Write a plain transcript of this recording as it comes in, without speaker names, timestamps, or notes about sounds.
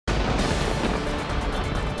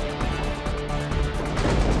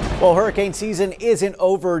Well, hurricane season isn't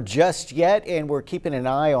over just yet, and we're keeping an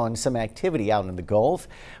eye on some activity out in the Gulf.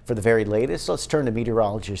 For the very latest, let's turn to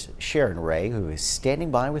meteorologist Sharon Ray, who is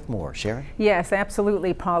standing by with more. Sharon? Yes,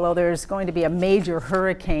 absolutely, Paulo. There's going to be a major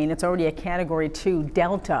hurricane. It's already a Category 2.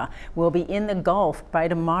 Delta will be in the Gulf by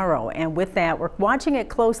tomorrow, and with that, we're watching it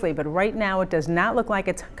closely, but right now it does not look like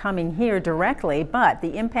it's coming here directly, but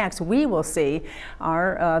the impacts we will see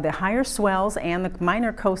are the higher swells and the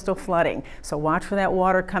minor coastal flooding. So watch for that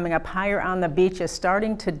water coming up higher on the beaches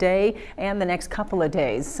starting today and the next couple of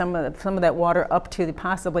days. Some of that water up to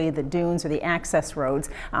possibly the dunes or the access roads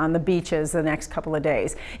on the beaches the next couple of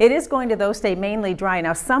days. It is going to, though, stay mainly dry.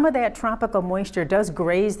 Now, some of that tropical moisture does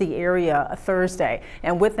graze the area Thursday,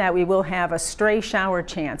 and with that we will have a stray shower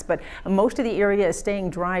chance, but most of the area is staying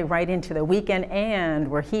dry right into the weekend,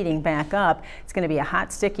 and we're heating back up. It's going to be a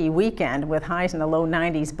hot, sticky weekend with highs in the low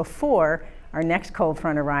 90s before our next cold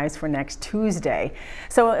front arrives for next Tuesday.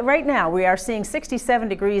 So right now we are seeing 67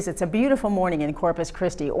 degrees. It's a beautiful morning in Corpus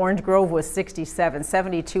Christi. Orange Grove was 67,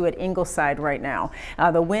 72 at Ingleside right now.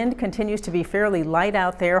 The wind continues to be fairly light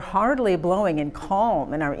out there, hardly blowing and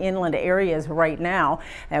calm in our inland areas right now.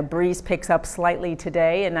 A breeze picks up slightly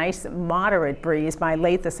today, a nice moderate breeze by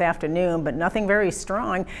late this afternoon, but nothing very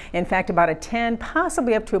strong. In fact, about a 10,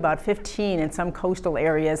 possibly up to about 15 in some coastal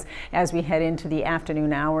areas as we head into the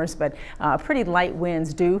afternoon hours, but pretty light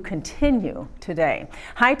winds do continue today.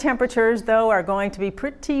 High temperatures, though, are going to be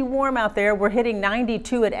pretty warm out there. We're hitting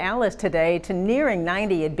 92 at Alice today to nearing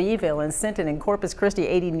 90 at Beeville and Sinton and Corpus Christi,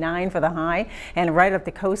 89 for the high, and right up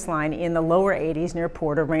the coastline in the lower 80s near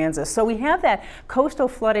Port Aransas. So we have that coastal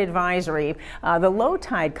flood advisory. The low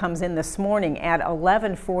tide comes in this morning at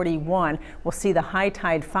 11:41. We'll see the high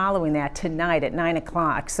tide following that tonight at 9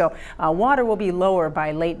 o'clock. So water will be lower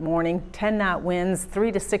by late morning. 10-knot winds,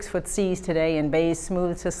 3 to 6 foot seas today in bays,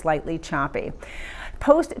 smooth to slightly choppy.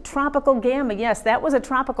 Post-tropical Gamma, yes, that was a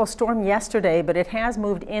tropical storm yesterday, but it has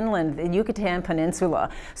moved inland the Yucatan Peninsula,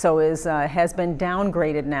 so has been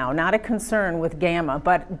downgraded now. Not a concern with Gamma,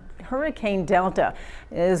 but Hurricane Delta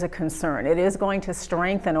is a concern. It is going to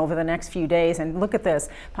strengthen over the next few days, and look at this,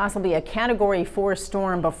 possibly a Category 4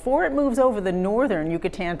 storm before it moves over the northern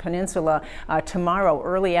Yucatan Peninsula tomorrow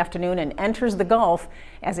early afternoon and enters the Gulf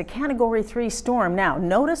as a Category 3 storm. Now,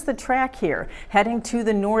 notice the track here heading to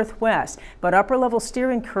the northwest, but upper level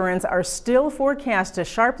steering currents are still forecast to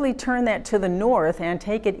sharply turn that to the north and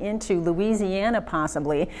take it into Louisiana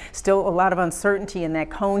possibly. Still a lot of uncertainty in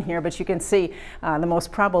that cone here, but you can see the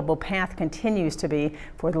most probable path continues to be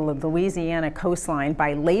for the Louisiana coastline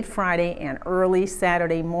by late Friday and early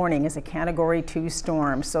Saturday morning as a Category 2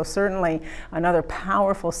 storm. So certainly another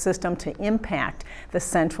powerful system to impact the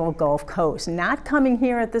central Gulf Coast. Not coming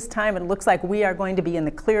here at this time. It looks like we are going to be in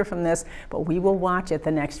the clear from this, but we will watch it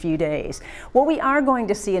the next few days. What we are going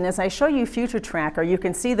to see, and as I show you Future Tracker, you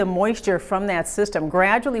can see the moisture from that system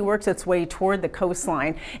gradually works its way toward the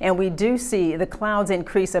coastline, and we do see the clouds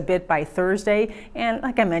increase a bit by Thursday, and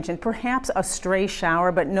like I mentioned, perhaps a stray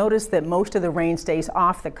shower, but notice that most of the rain stays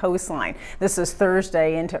off the coastline. This is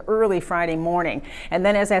Thursday into early Friday morning, and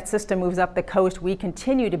then as that system moves up the coast, we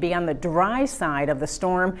continue to be on the dry side of the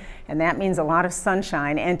storm, and that means a lot of sunshine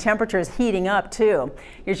and temperatures heating up too.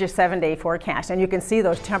 Here's your 7-day forecast, and you can see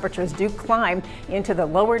those temperatures do climb into the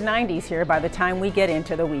lower 90s here by the time we get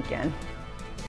into the weekend.